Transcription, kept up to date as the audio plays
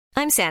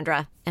I'm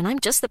Sandra, and I'm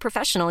just the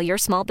professional your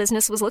small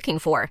business was looking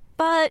for.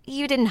 But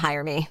you didn't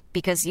hire me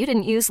because you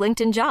didn't use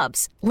LinkedIn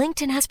Jobs.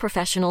 LinkedIn has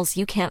professionals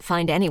you can't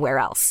find anywhere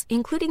else,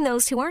 including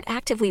those who aren't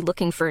actively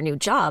looking for a new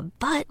job,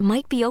 but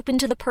might be open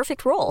to the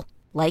perfect role,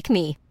 like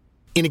me.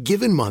 In a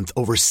given month,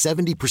 over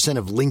 70%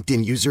 of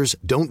LinkedIn users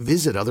don't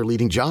visit other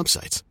leading job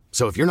sites.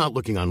 So if you're not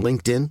looking on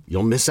LinkedIn,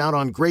 you'll miss out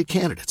on great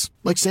candidates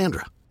like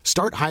Sandra.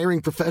 Start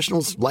hiring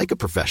professionals like a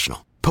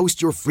professional.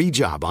 Post your free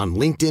job on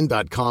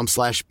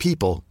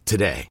linkedin.com/people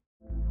today.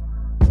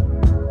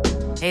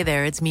 Hey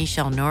there, it's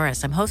Michelle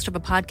Norris. I'm host of a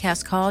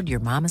podcast called Your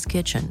Mama's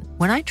Kitchen.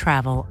 When I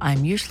travel,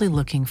 I'm usually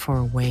looking for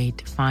a way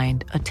to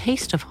find a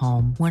taste of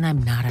home when I'm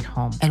not at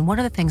home. And one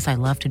of the things I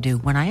love to do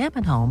when I am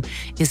at home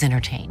is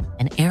entertain.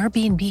 And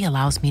Airbnb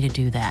allows me to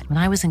do that. When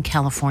I was in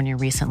California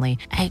recently,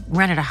 I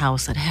rented a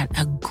house that had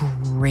a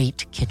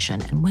great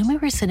kitchen. And when we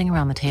were sitting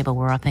around the table,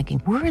 we're all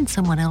thinking, we're in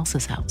someone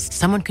else's house.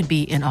 Someone could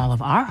be in all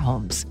of our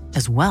homes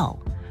as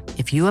well.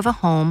 If you have a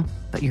home,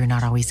 but you're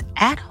not always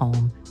at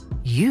home,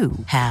 you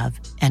have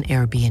an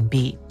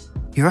Airbnb.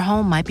 Your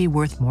home might be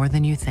worth more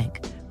than you think.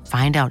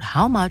 Find out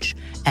how much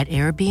at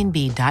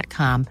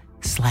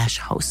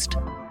airbnb.com/host.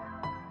 Down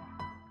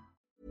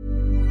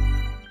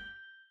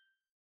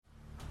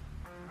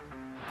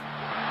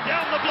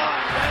the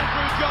blind,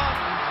 Andrew John.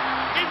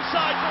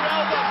 Inside for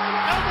Albert.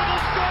 Albert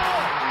will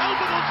score.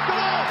 Albert will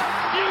score.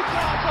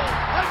 Newcastle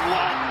have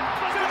won.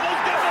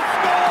 Biddle's going to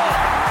score.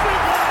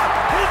 Fiddler.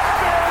 It's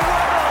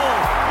farewell.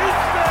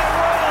 It's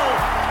farewell.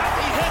 And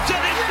he hits it.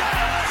 He's got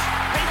it.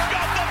 He's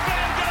got the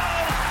field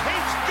goal.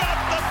 He's got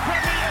the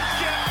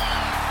premiership.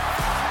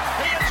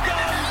 He has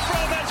gone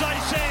from, as I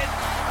said,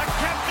 a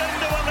captain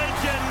to a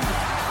legend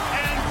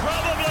and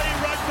probably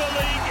rugby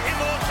league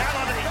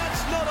immortality.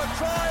 That's not a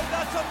try.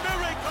 That's a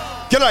miracle.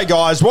 G'day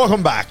guys,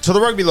 welcome back to the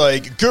Rugby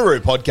League Guru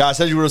podcast.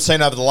 As you would have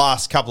seen over the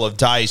last couple of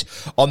days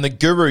on the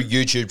Guru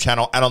YouTube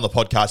channel and on the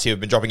podcast here,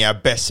 we've been dropping our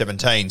best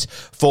 17s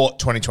for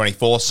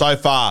 2024. So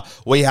far,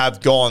 we have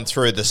gone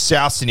through the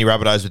South Sydney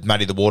Rabbitohs with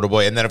Matty the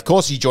Waterboy, and then of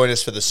course he joined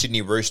us for the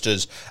Sydney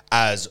Roosters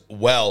as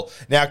well.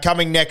 Now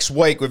coming next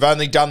week, we've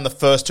only done the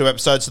first two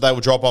episodes, so they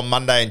will drop on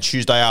Monday and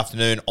Tuesday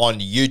afternoon on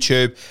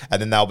YouTube, and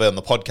then they'll be on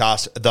the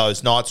podcast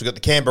those nights. We've got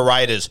the Canberra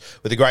Raiders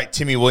with the great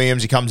Timmy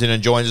Williams. He comes in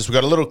and joins us. We've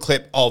got a little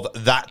clip of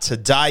that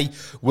today.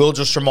 We'll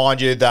just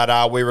remind you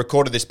that we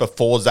recorded this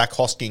before Zach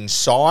Hoskins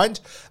signed,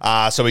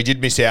 so we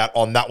did miss out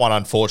on that one,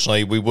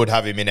 unfortunately. We would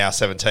have him in our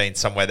 17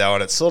 somewhere, though,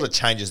 and it sort of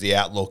changes the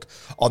outlook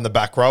on the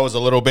back rows a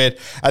little bit.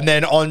 And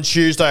then on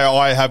Tuesday,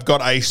 I have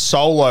got a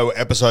solo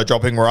episode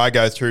dropping where I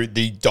go through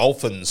the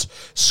Dolphins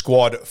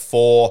squad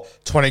for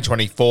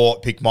 2024,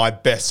 pick my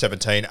best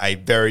 17, a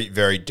very,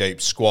 very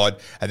deep squad.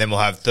 And then we'll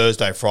have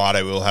Thursday,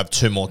 Friday, we'll have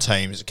two more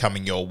teams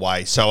coming your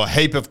way. So a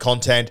heap of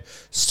content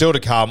still to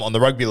come on the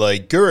Rugby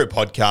League Guru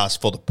podcast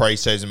for the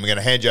preseason. We're going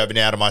to hand you over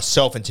now to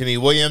myself and Timmy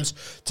Williams,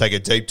 take a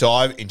deep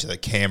dive into the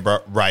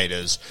Canberra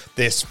Raiders.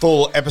 This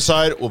full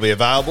episode will be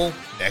available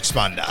next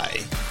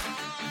Monday.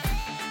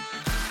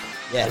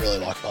 Yeah. I really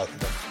like both of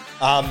them.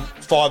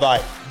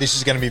 5'8", this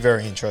is going to be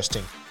very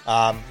interesting.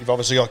 You've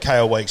obviously got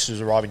KL Weeks,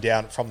 who's arriving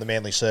down from the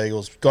Manly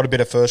Seagulls. Got a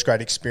bit of first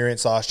grade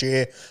experience last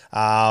year.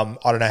 I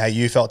don't know how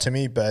you felt,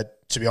 Timmy,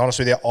 but to be honest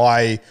with you,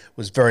 I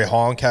was very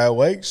high on KL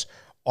Weeks.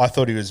 I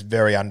thought he was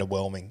very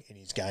underwhelming in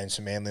his games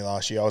for Manly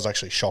last year. I was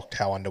actually shocked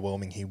how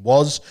underwhelming he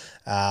was.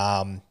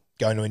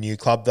 Going to a new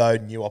club, though,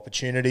 new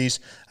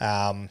opportunities.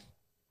 Up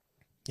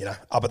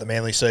at the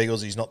Manly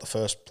Seagulls, he's not the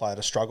first player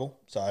to struggle.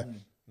 So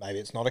maybe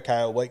it's not a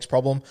KL Weeks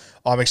problem.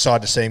 I'm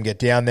excited to see him get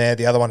down there.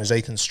 The other one is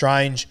Ethan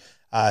Strange,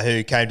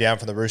 who came down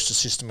from the Rooster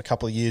system a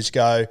couple of years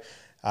ago,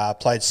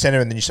 played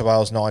centre in the New South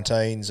Wales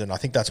 19s, and I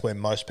think that's where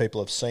most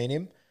people have seen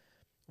him.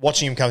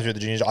 Watching him come through the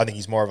juniors, I think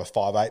he's more of a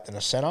 5'8" than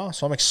a centre,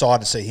 so I'm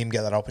excited to see him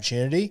get that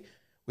opportunity.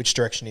 Which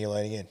direction are you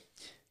leaning in?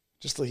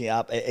 Just looking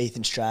up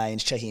Ethan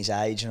Strange, checking his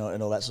age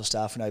and all that sort of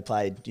stuff. I know he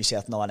played New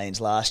South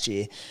 19s last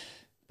year,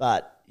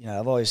 but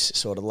I've always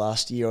sort of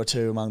last year or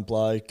two among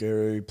Bloke,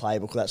 Guru,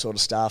 Playbook, that sort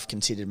of stuff,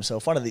 considered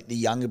myself one of the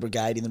younger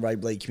brigade in the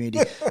rugby league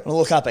community. When I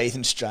look up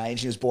Ethan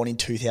Strange, he was born in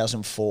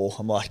 2004.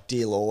 I'm like,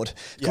 dear Lord,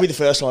 could be the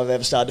first time I've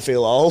ever started to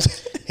feel old.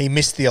 He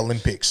missed the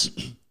Olympics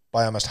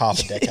by almost half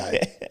a decade.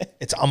 Yeah.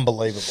 It's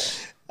unbelievable.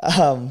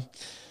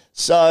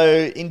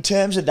 So in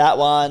terms of that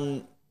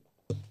one,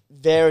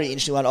 very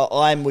interesting one.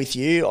 I'm with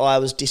you. I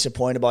was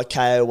disappointed by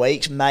KO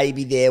Weeks.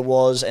 Maybe there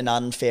was an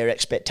unfair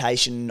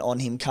expectation on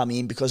him coming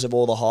in because of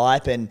all the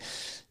hype, and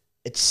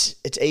it's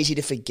easy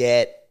to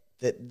forget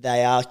that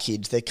they are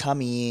kids. They're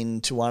coming in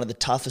to one of the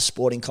toughest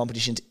sporting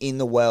competitions in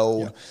the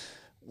world,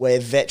 where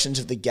veterans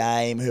of the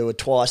game who are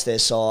twice their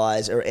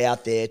size are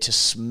out there to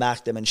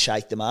smack them and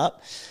shake them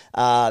up.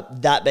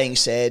 That being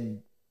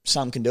said,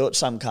 some can do it,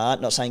 some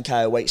can't. Not saying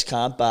KO Weeks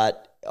can't,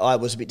 but I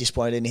was a bit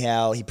disappointed in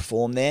how he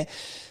performed there.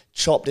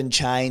 Chopped and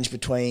changed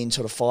between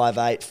sort of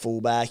 5'8",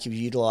 fullback. He was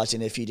utilised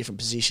in a few different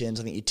positions.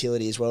 I think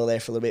utility as well there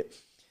for a little bit.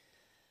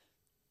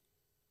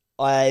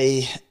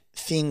 I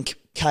think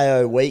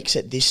KO Weeks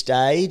at this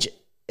stage,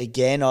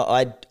 again,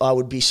 I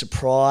would be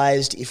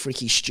surprised if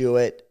Ricky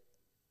Stewart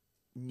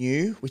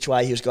knew which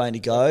way he was going to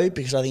go,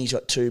 because I think he's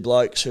got two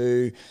blokes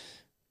who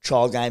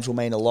trial games will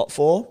mean a lot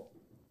for.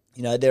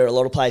 You know, there are a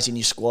lot of players in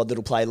your squad that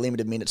will play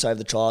limited minutes over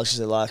the trials because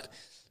they're like,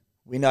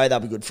 we know they'll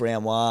be good for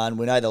round one.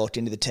 We know they're locked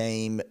into the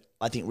team.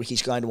 I think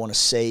Ricky's going to want to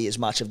see as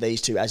much of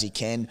these two as he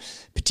can,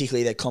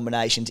 particularly their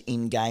combinations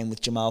in-game with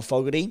Jamal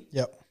Fogarty.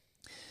 Yep.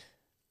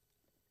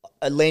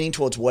 Leaning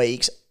towards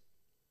Weeks,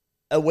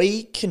 are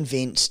we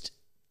convinced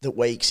that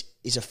Weeks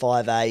is a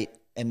 5'8"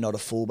 and not a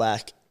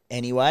fullback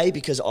anyway?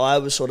 Because I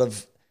was sort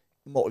of,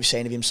 what we've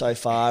seen of him so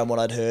far and what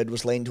I'd heard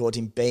was leaning towards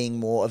him being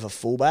more of a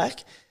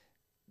fullback.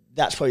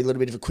 That's probably a little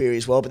bit of a query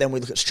as well. But then we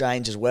look at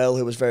Strange as well,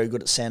 who was very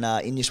good at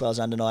centre in New South Wales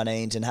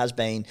under-19s and has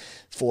been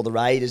for the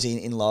Raiders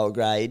in lower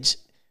grades.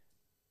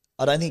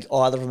 I don't think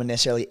either of them are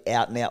necessarily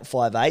out-and-out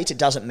 5'8". It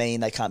doesn't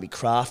mean they can't be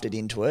crafted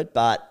into it,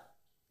 but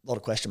a lot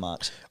of question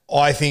marks.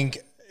 I think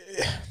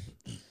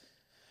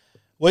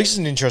Weeks is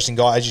an interesting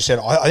guy, as you said.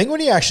 I think when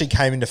he actually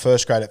came into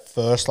first grade at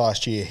first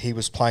last year, he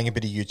was playing a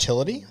bit of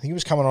utility. I think he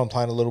was coming on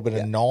playing a little bit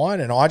of 9,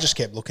 and I just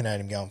kept looking at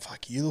him going,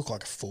 fuck, you look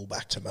like a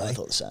fullback to me. I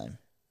thought the same.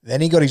 Then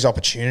he got his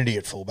opportunity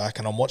at fullback,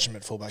 and I'm watching him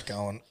at fullback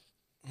going,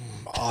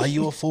 are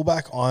you a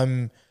fullback?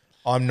 I'm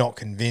not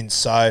convinced.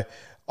 So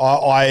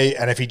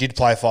and if he did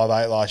play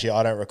 5'8" last year,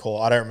 I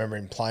don't remember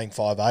him playing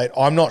 5'8".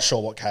 I'm not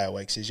sure what KO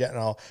Weeks is yet,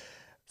 and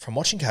from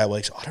watching KO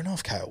Weeks, I don't know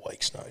if KO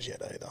Weeks knows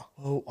yet either.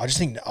 Well, I just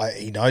think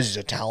he knows he's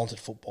a talented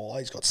footballer.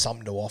 He's got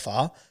something to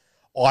offer.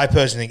 I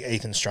personally think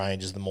Ethan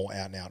Strange is the more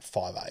out-and-out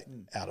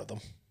 5'8" out of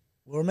them.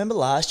 Well, remember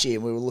last year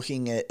we were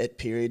looking at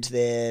periods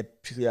there,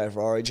 particularly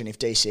over Origin, if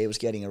DC was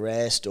getting a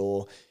rest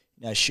or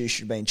Shush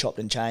had been chopped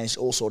and changed,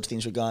 all sorts of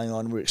things were going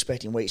on. We were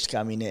expecting Weeks to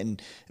come in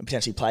and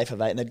potentially play for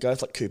 8, and they'd go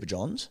for like Cooper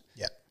Johns.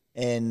 Yeah.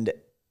 And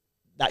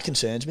that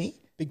concerns me.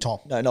 Big time.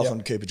 No, not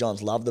on Cooper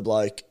Johns. Love the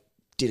bloke,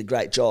 did a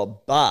great job,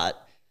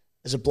 but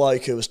as a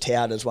bloke who was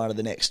touted as one of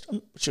the next,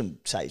 I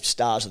shouldn't say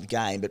stars of the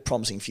game, but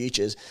promising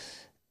futures,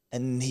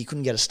 and he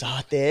couldn't get a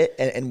start there,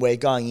 and we're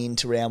going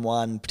into round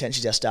one,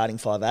 potentially our starting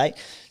 5'8",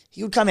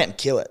 he would come out and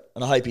kill it,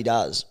 and I hope he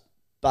does.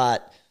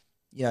 But,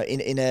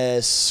 in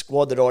a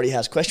squad that already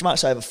has question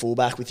marks over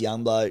fullback with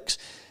young blokes,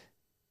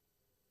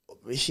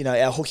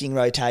 our hooking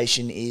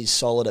rotation is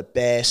solid at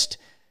best.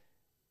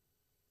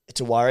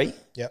 It's a worry.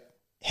 Yep.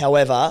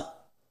 However,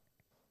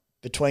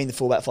 between the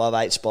fullback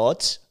 5'8"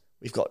 spots,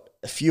 we've got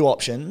a few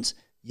options,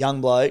 young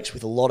blokes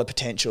with a lot of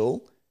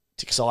potential.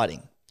 It's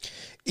exciting.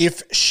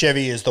 If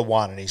Chevy is the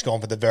one and he's gone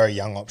for the very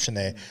young option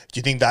there, do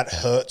you think that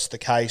hurts the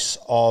case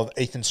of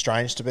Ethan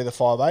Strange to be the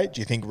 5'8"?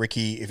 Do you think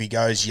Ricky, if he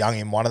goes young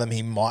in one of them,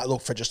 he might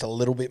look for just a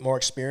little bit more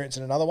experience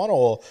in another one?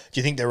 Or do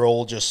you think they're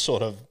all just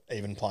sort of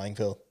even playing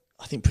field?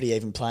 I think pretty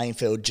even playing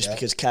field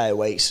because KO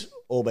Weeks,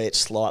 albeit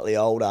slightly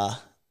older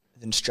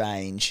than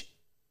Strange,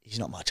 he's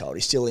not much older.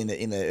 He's still in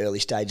the early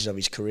stages of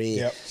his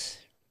career. Yep.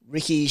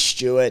 Ricky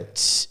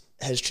Stewart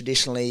has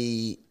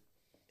traditionally...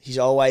 He's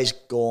always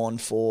gone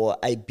for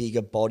a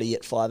bigger body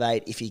at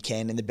 5'8" if he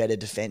can, and the better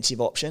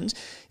defensive options.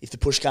 If the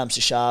push comes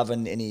to shove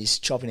and he's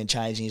chopping and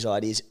changing his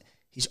ideas,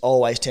 he's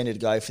always tended to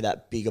go for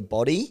that bigger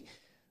body,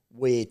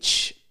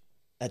 which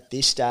at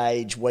this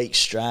stage, Weeks,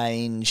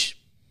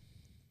 Strange,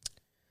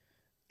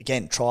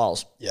 again,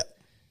 trials. Yeah.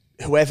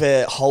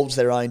 Whoever holds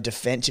their own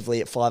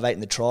defensively at 5'8" in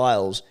the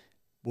trials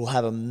will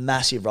have a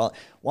massive role.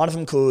 One of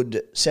them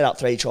could set up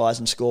 3 tries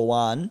and score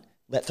 1,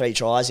 let 3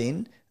 tries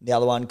in. The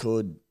other one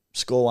could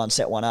score 1,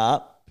 set 1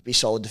 up, be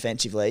solid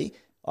defensively.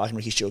 I reckon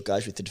Ricky Stewart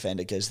goes with the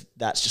defender because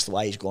that's just the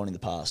way he's gone in the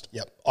past.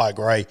 Yep, I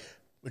agree.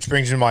 Which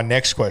brings me to my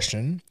next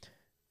question,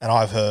 and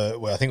I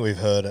think we've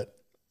heard it,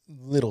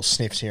 little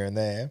sniffs here and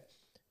there.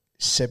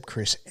 Seb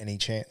Chris, any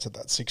chance at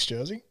that 6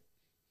 jersey?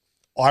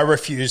 I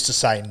refuse to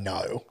say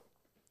no.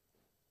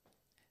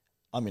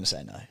 I'm going to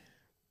say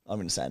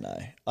no.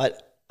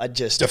 I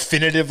just...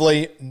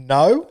 Definitively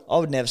no? I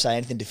would never say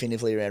anything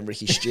definitively around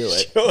Ricky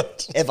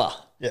Stewart. Ever.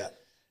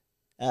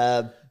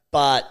 Yeah.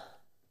 But,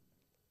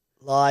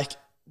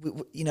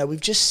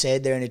 we've just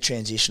said they're in a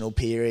transitional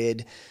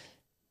period.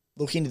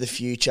 Look into the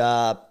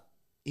future.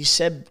 Is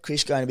Seb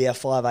Chris going to be our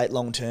 5'8"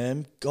 long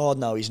term? God,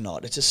 no, he's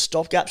not. It's a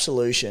stopgap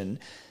solution.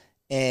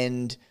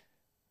 And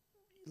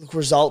look,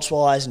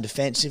 results-wise and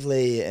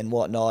defensively and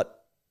whatnot,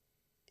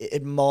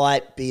 it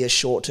might be a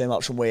short-term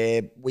option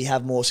where we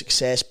have more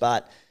success,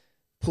 but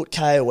put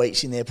KO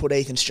Weeks in there, put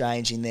Ethan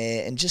Strange in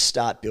there, and just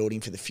start building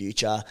for the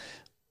future.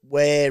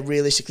 We're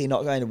realistically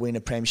not going to win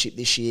a premiership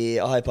this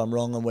year. I hope I'm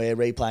wrong and we're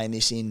replaying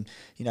this in,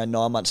 9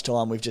 months'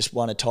 time. We've just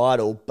won a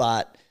title,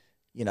 but,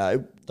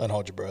 don't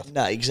hold your breath.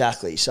 No,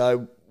 exactly.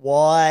 So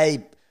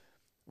why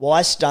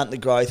stunt the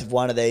growth of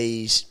one of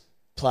these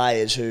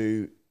players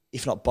who,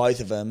 if not both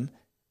of them,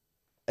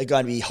 are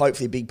going to be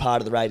hopefully a big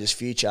part of the Raiders'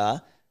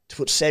 future, to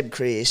put Seb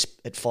Chris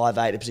at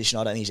 5'8", a position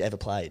I don't think he's ever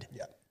played.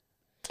 Yeah.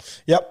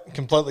 Yep,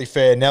 completely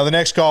fair. Now, the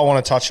next guy I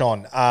want to touch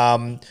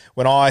on,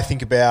 when I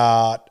think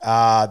about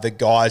the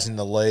guys in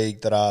the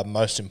league that are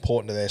most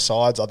important to their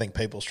sides, I think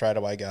people straight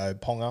away go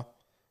Ponga,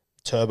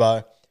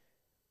 Turbo.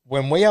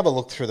 When we have a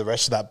look through the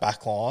rest of that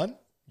back line,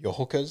 your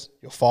hookers,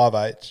 your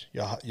 5'8",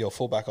 your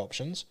fullback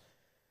options,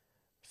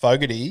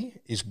 Fogarty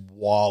is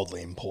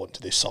wildly important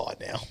to this side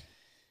now.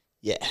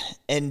 Yeah,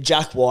 and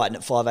Jack White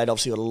at 5'8"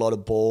 obviously got a lot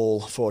of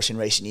ball for us in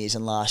recent years,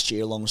 and last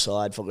year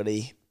alongside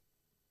Fogarty.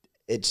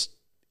 If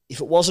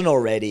it wasn't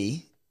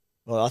already,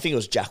 well, I think it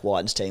was Jack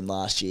Whiten's team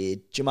last year.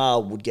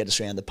 Jamal would get us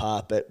around the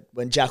park, but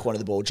when Jack wanted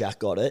the ball, Jack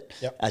got it,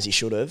 as he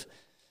should have.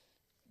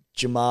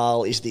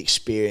 Jamal is the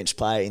experienced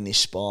player in this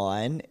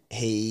spine.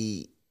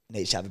 He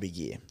needs to have a big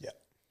year. Yeah.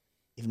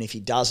 Even if he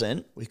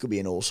doesn't, we could be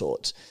in all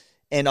sorts.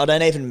 And I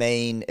don't even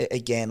mean,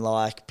 again,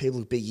 like people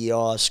with big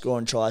year,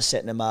 scoring tries,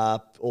 setting them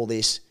up, all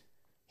this.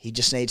 He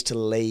just needs to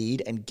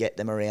lead and get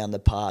them around the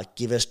park,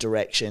 give us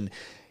direction,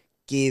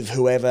 give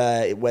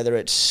whoever, whether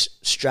it's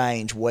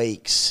Strange,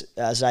 Weeks,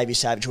 Xavier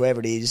Savage, whoever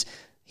it is,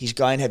 he's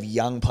going to have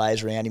young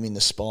players around him in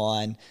the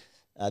spine.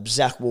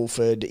 Zach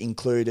Wolford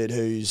included,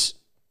 who's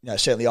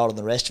certainly older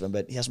than the rest of them,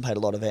 but he hasn't played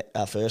a lot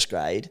of first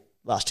grade.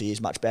 Last 2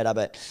 years, much better,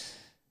 but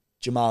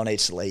Jamal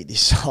needs to lead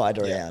this side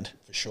around.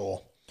 For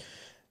sure.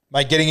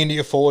 Mate, getting into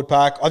your forward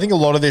pack, I think a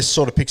lot of this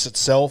sort of picks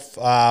itself.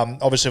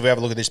 Obviously, if we have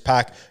a look at this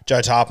pack, Joe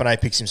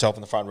Tarpanay picks himself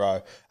in the front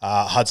row.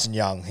 Hudson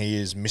Young, he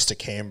is Mr.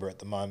 Canberra at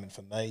the moment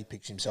for me,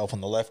 picks himself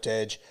on the left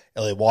edge.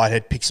 Elliot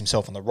Whitehead picks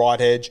himself on the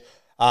right edge.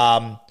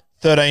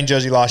 13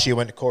 jersey last year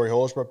went to Corey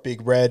Horsburgh,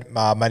 Big Red.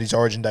 Made his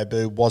Origin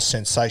debut, was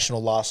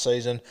sensational last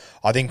season.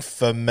 I think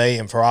for me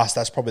and for us,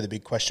 that's probably the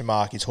big question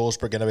mark. Is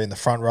Horsburgh going to be in the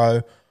front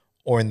row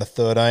or in the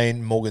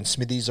 13? Morgan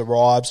Smithies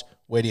arrives.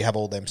 Where do you have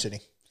all them sitting?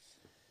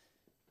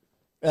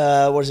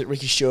 What is it,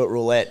 Ricky Stewart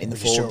roulette in the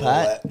forward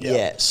pack?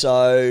 Yeah,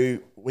 so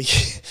we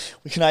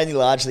can only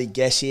largely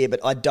guess here,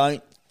 but I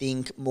don't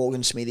think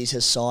Morgan Smithies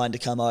has signed to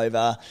come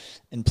over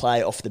and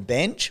play off the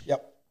bench.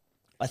 Yep.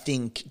 I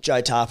think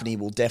Joe Tarpanay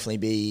will definitely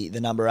be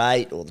the number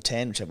 8 or the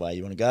 10, whichever way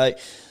you want to go.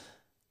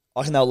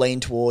 I think they'll lean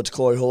towards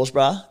Corey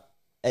Horsburgh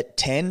at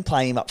 10,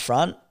 playing him up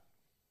front,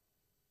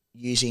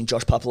 using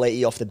Josh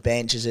Papali'i off the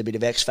bench as a bit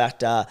of X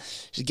factor.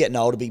 He's getting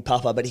older, big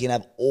papa, but he can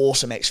have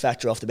awesome X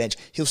factor off the bench.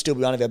 He'll still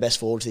be one of our best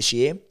forwards this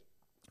year,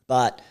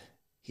 but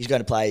he's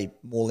going to play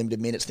more limited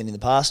minutes than in the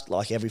past,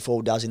 like every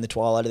forward does in the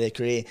twilight of their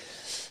career.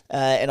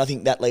 And I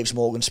think that leaves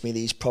Morgan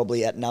Smithies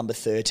probably at number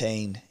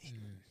 13.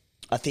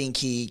 I think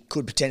he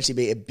could potentially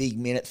be a big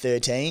min at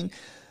 13.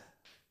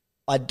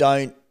 I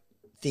don't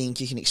think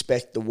you can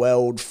expect the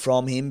world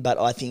from him, but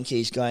I think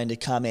he's going to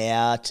come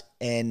out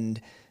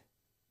and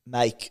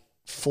make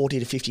 40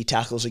 to 50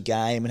 tackles a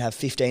game and have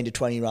 15 to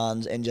 20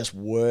 runs and just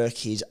work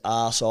his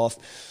ass off.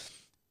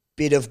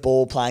 Bit of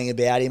ball playing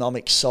about him. I'm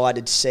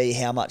excited to see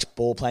how much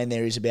ball playing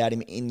there is about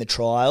him in the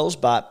trials,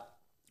 but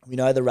we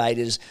know the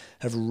Raiders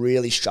have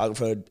really struggled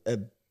for I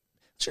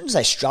shouldn't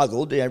say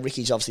struggled.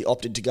 Ricky's obviously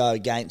opted to go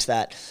against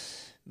that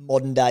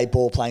modern day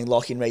ball playing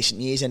lock in recent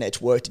years, and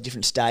it's worked at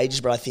different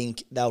stages, but I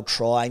think they'll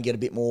try and get a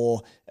bit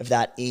more of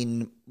that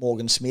in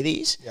Morgan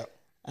Smithies. Yep.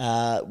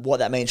 What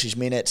that means for his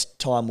minutes,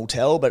 time will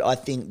tell, but I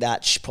think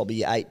that's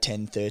probably 8,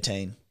 10,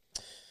 13.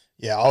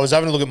 Yeah, I was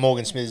having a look at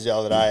Morgan Smithies the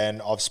other day,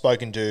 and I've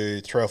spoken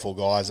to 3 or 4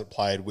 guys that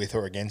played with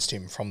or against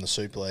him from the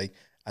Super League,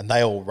 and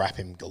they all rap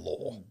him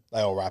galore. They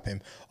all rap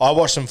him. I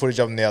watched some footage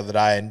of him the other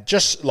day, and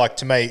just, like,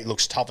 to me, it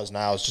looks tough as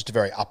nails, just a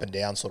very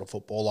up-and-down sort of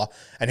footballer.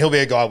 And he'll be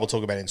a guy we'll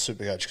talk about in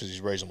Supercoach because he's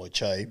reasonably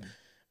cheap.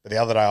 But the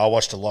other day, I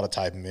watched a lot of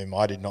tape of him.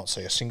 I did not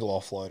see a single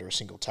offload or a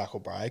single tackle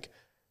break,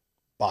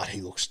 but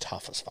he looks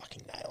tough as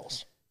fucking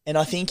nails. And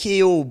I think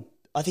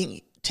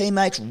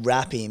teammates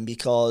rap him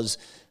because,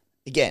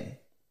 again,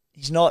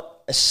 he's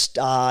not a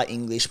star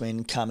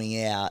Englishman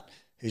coming out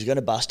who's going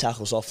to bust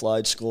tackles,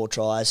 offload, score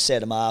tries,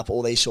 set them up,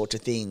 all these sorts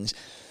of things.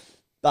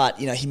 But,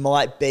 he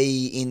might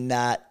be in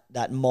that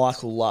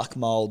Michael Luck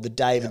mould, the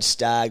David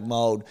Stagg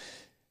mould,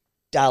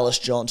 Dallas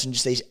Johnson,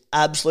 just these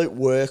absolute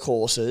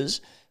workhorses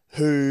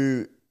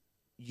who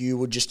you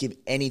would just give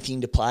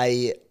anything to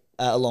play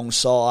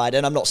alongside.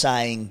 And I'm not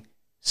saying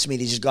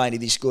Smithies is going to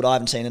be this good. I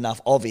haven't seen enough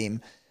of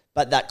him.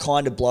 But that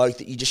kind of bloke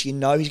that he's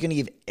going to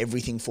give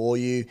everything for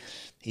you.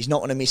 He's not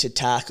going to miss a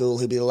tackle.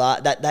 He'll be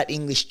that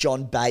English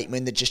John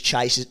Bateman that just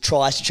tries to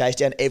chase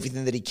down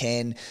everything that he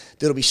can.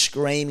 That'll be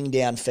screaming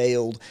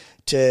downfield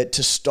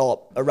to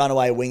stop a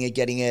runaway winger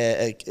getting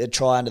a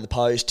try under the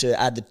post to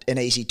add an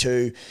easy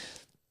 2.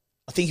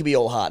 I think he'll be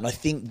all heart. And I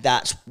think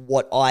that's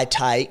what I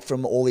take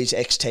from all his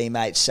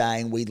ex-teammates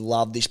saying we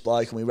love this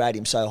bloke and we rate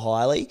him so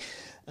highly.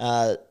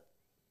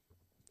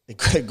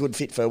 A good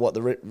fit for what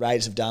the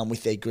Raiders have done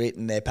with their grit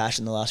and their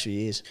passion the last few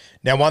years.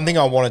 Now, one thing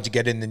I wanted to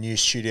get in the new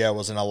studio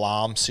was an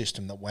alarm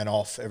system that went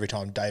off every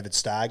time David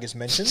Stagg is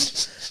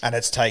mentioned, and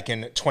it's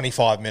taken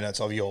 25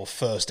 minutes of your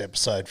first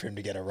episode for him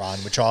to get a run,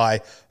 which I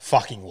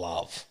fucking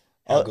love.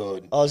 How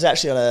good. I was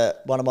actually on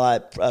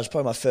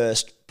probably my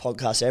first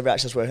podcast ever.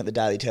 Actually, I was working at the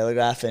Daily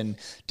Telegraph and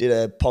did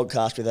a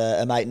podcast with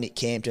a mate, Nick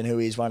Campton, who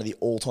is one of the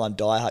all-time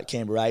diehard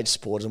Canberra Raiders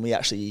supporters, and we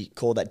actually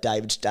called that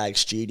David Stagg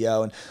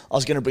Studio, and I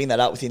was going to bring that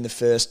up within the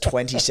first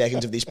 20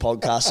 seconds of this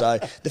podcast, so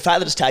the fact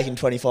that it's taken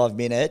 25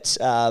 minutes,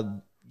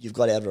 you've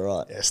got out of it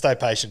right. Yeah, stay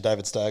patient,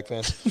 David Stagg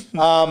fans.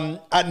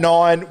 At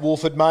 9,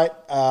 Wolford, mate,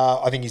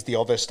 I think he's the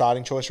obvious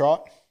starting choice,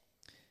 right?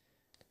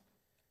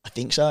 I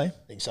think so.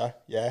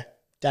 Yeah.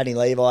 Danny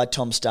Levi,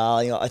 Tom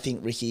Starling. I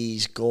think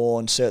Ricky's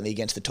gone certainly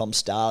against the Tom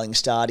Starling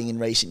starting in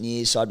recent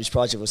years, so I'd be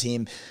surprised if it was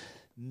him.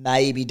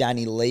 Maybe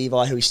Danny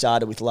Levi, who he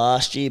started with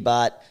last year,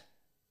 but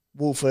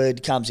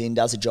Wolford comes in,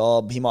 does a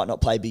job. He might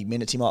not play big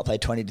minutes. He might play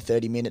 20 to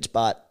 30 minutes,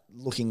 but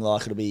looking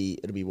like it'll be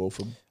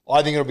Wolford.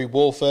 I think it'll be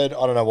Wolford.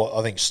 I don't know what.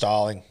 I think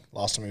Starling,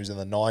 last time he was in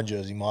the 9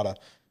 jersey, might have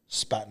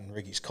spat in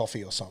Ricky's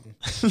coffee or something.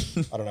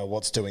 I don't know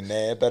what's doing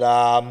there.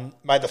 But,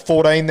 mate, the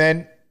 14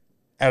 then,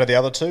 out of the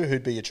other two,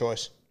 who'd be your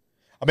choice?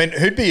 I mean,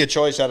 who'd be your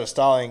choice out of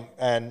Starling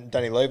and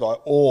Danny Levi?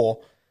 Or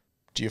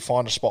do you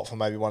find a spot for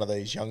maybe one of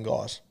these young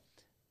guys?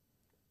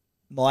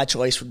 My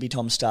choice would be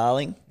Tom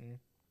Starling.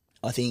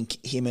 I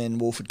think him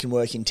and Wolford can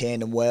work in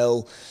tandem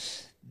well.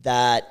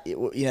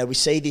 We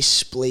see this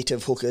split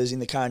of hookers in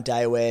the current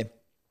day where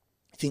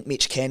I think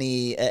Mitch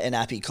Kenny and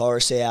Api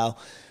Coruscant,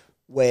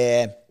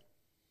 where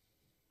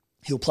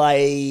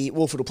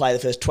Wolford will play the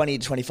first 20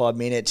 to 25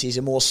 minutes. He's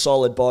a more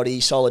solid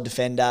body, solid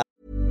defender.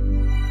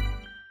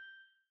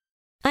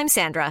 I'm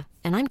Sandra,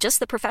 and I'm just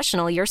the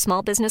professional your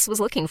small business was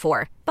looking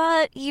for.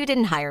 But you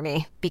didn't hire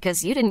me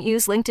because you didn't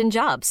use LinkedIn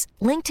Jobs.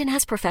 LinkedIn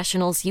has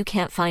professionals you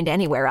can't find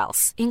anywhere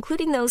else,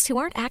 including those who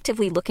aren't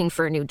actively looking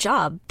for a new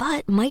job,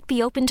 but might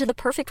be open to the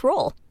perfect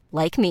role,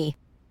 like me.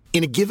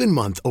 In a given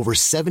month, over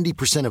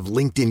 70% of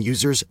LinkedIn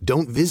users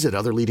don't visit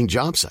other leading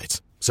job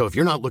sites. So if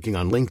you're not looking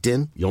on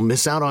LinkedIn, you'll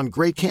miss out on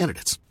great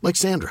candidates like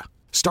Sandra.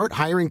 Start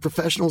hiring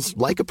professionals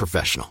like a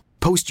professional.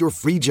 Post your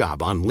free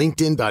job on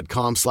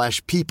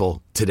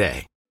linkedin.com/people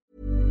today.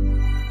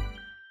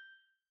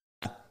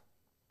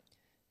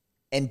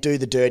 And do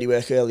the dirty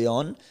work early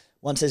on.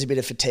 Once there's a bit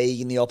of fatigue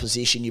in the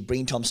opposition, you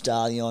bring Tom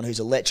Starling on, who's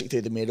electric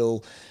through the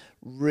middle.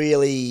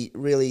 Really,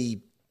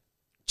 really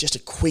just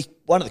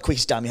one of the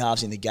quickest dummy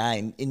halves in the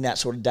game in that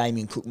sort of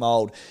Damien Cook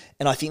mould.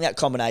 And I think that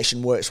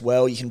combination works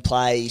well. You can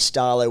play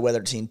Starlo,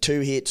 whether it's in 2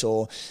 hits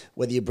or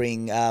whether you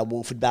bring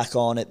Wolford back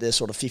on at the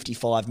sort of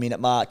 55-minute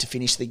mark to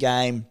finish the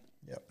game.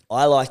 Yep.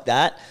 I like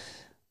that.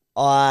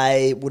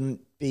 I wouldn't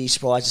be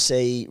surprised to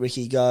see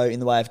Ricky go in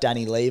the way of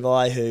Danny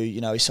Levi, who,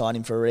 he signed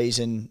him for a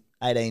reason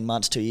 18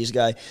 months, 2 years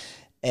ago,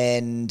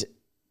 and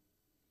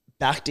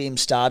backed him,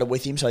 started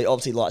with him. So he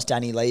obviously likes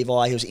Danny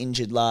Levi. He was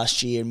injured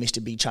last year and missed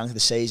a big chunk of the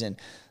season.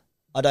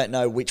 I don't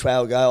know which way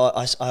I'll go.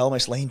 I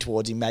almost lean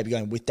towards him maybe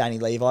going with Danny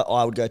Levi.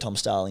 I would go Tom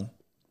Starling.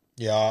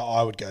 Yeah,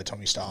 I would go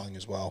Tommy Starling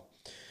as well.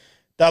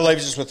 That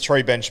leaves us with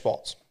 3 bench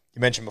spots.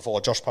 You mentioned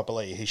before Josh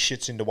Papali'i. He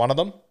shits into one of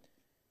them.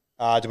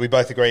 Do we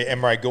both agree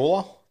Emre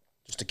Gula?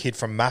 Just a kid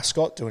from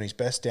Mascot doing his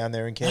best down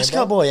there in Canberra.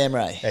 Mascot boy,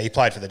 Emre. Yeah, he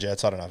played for the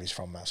Jets. I don't know if he's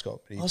from Mascot.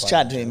 But I was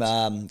chatting to him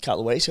a couple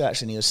of weeks ago,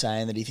 actually, and he was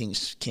saying that he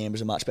thinks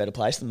Canberra's a much better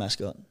place than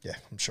Mascot. Yeah,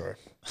 I'm sure.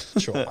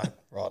 Sure, mate.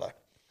 Righto.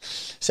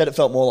 Said it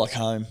felt more like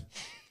home.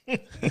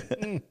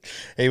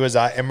 He was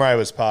Emre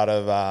was part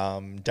of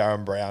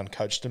Darren Brown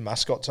coached a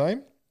Mascot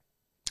team.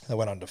 They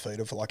went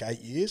undefeated for like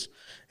 8 years.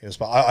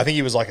 I think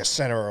he was like a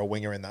centre or a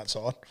winger in that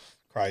side.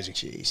 Crazy.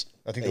 Jeez.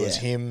 I think it was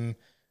him.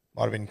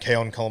 Might have been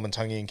Keon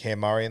Kolomotungi and Cam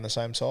Murray in the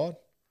same side.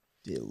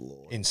 Dear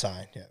Lord.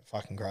 Insane. Yeah,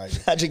 fucking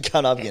crazy. Imagine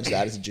coming up against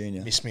that as a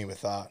junior. Miss me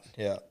with that.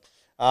 Yeah.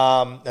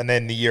 And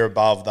then the year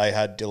above, they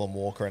had Dylan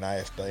Walker and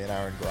AFB and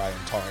Aaron Gray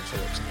and Tyron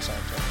Phillips in the same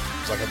team.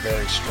 It was like a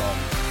very strong